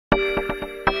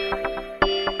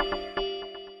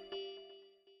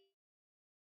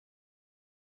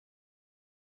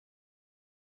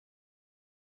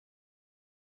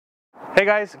Hey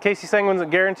guys, Casey.Sanguins at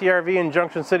Guaranty RV in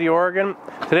Junction City, Oregon.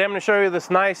 Today I'm going to show you this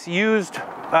nice used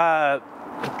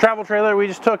travel trailer we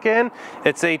just took in.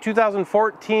 It's a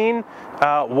 2014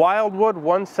 Wildwood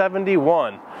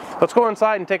 171. Let's go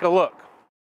inside and take a look.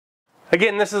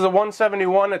 Again, this is a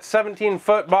 171. It's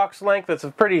 17-foot box length. It's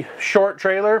a pretty short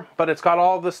trailer, but it's got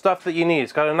all the stuff that you need.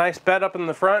 It's got a nice bed up in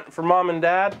the front for mom and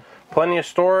dad, plenty of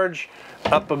storage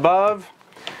up above.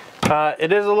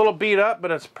 It is a little beat up, but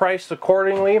it's priced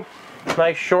accordingly.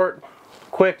 Nice short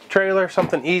quick trailer,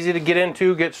 something easy to get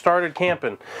into, get started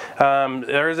camping.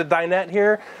 There is a dinette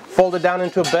here folded down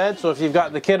into a bed, so if you've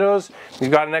got the kiddos, you've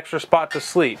got an extra spot to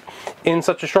sleep. In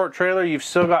such a short trailer, you've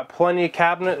still got plenty of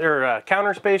cabinet or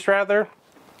counter space rather.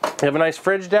 You have a nice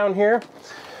fridge down here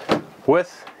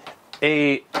with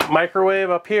a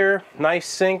microwave up here, nice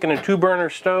sink and a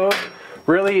 2-burner stove.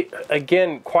 Really,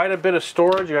 again, quite a bit of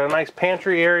storage. You got a nice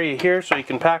pantry area here so you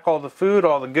can pack all the food,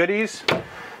 all the goodies.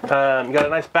 You got a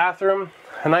nice bathroom,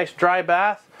 a nice dry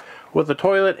bath with a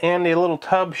toilet and a little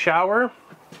tub shower.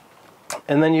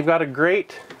 And then you've got a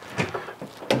great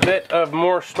bit of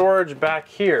more storage back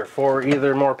here for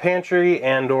either more pantry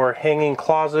and or hanging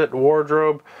closet,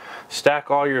 wardrobe. Stack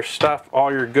all your stuff,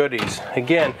 all your goodies.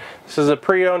 Again, this is a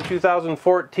pre-owned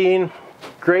 2014.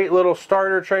 Great little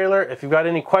starter trailer. If you've got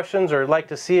any questions or would like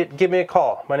to see it, give me a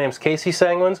call. My name is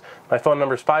Casey.Sanguins. My phone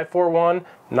number is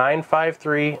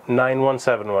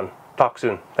 541-953-9171. Talk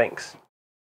soon. Thanks.